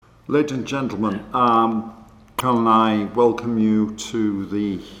Ladies and gentlemen, can I welcome you to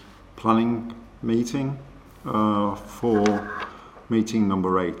the planning meeting for meeting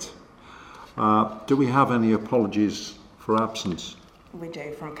number 8. Do we have any apologies for absence? We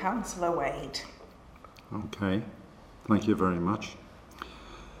do, from Councillor Wade. Okay, thank you very much.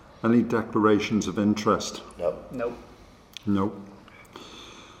 Any declarations of interest? No. No.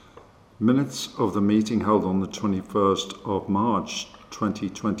 Minutes of the meeting held on the 21st of March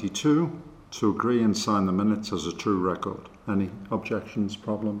 2022 to agree and sign the minutes as a true record. Any objections,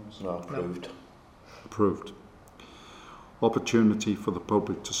 problems? No, approved. Approved. Opportunity for the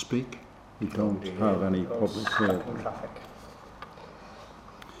public to speak. We don't have any public here. Traffic.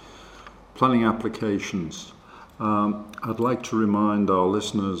 Planning applications. I'd like to remind our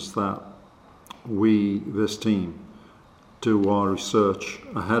listeners that this team, do our research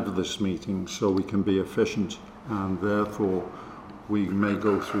ahead of this meeting so we can be efficient, and therefore we may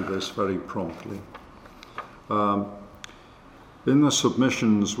go through this very promptly. In the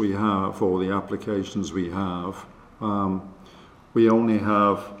submissions we have, or the applications we have, we only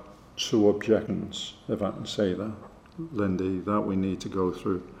have 2 objections, if I can say that, Lindy, that we need to go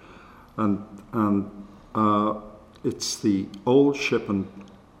through. And it's the old shipping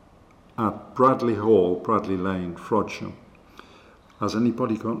at Bradley Hall, Bradley Lane, Frodsham. Has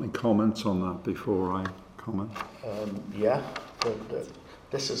anybody got any comments on that before I comment?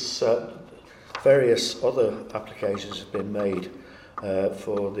 This is various other applications have been made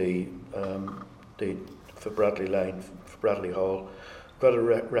for for Bradley Lane, for Bradley Hall. Got to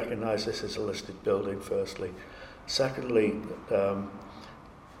recognise this as a listed building. Firstly, secondly,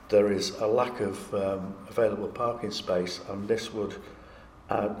 there is a lack of available parking space, and this would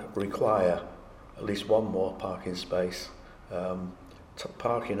require at least one more parking space.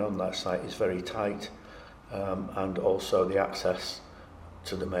 Parking on that site is very tight, and also the access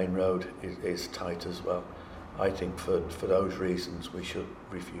to the main road is tight as well. I think for those reasons we should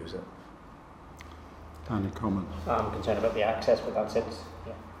refuse it. Any comment? I'm concerned about the access, but that's it.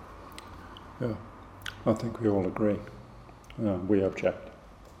 Yeah, I think we all agree. We object.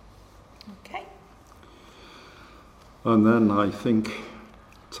 Okay. And then I think,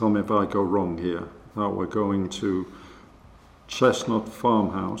 tell me if I go wrong here, that we're going to Chestnut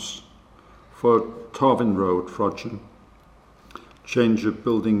Farmhouse for Tarvin Road, Frodsham. Change of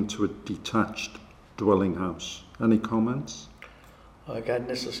building to a detached dwelling house. Any comments? Again,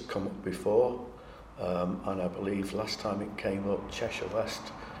 this has come up before, and I believe last time it came up, Cheshire West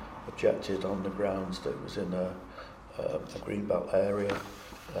objected on the grounds that it was in a greenbelt area,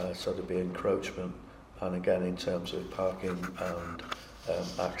 so there'd be encroachment, and again in terms of parking and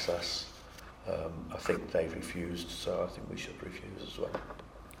access, I think they've refused, so I think we should refuse as well.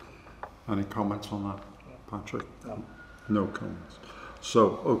 Any comments on that, Patrick? No. No comments.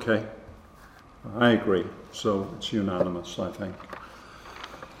 So, okay, I agree. So it's unanimous, I think.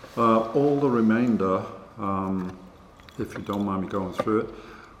 All the remainder, if you don't mind me going through it,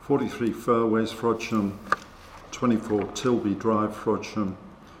 43 Fairways, Frodsham, 24 Tilby Drive, Frodsham,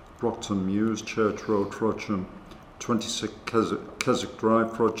 Brockton Mews, Church Road, Frodsham, 26 Keswick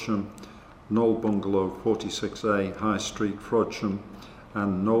Drive, Frodsham, Knoll Bungalow, 46A, High Street, Frodsham,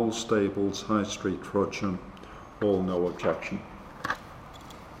 and Knoll Stables, High Street, Frodsham. All no objection.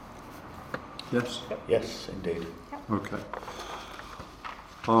 Yes? Yes, indeed. Okay.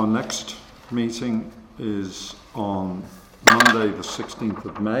 Our next meeting is on Monday the 16th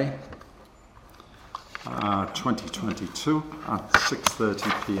of May 2022 at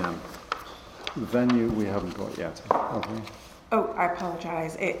 6:30 p.m. The venue we haven't got yet, have we? Oh, I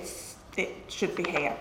apologise. It should be here.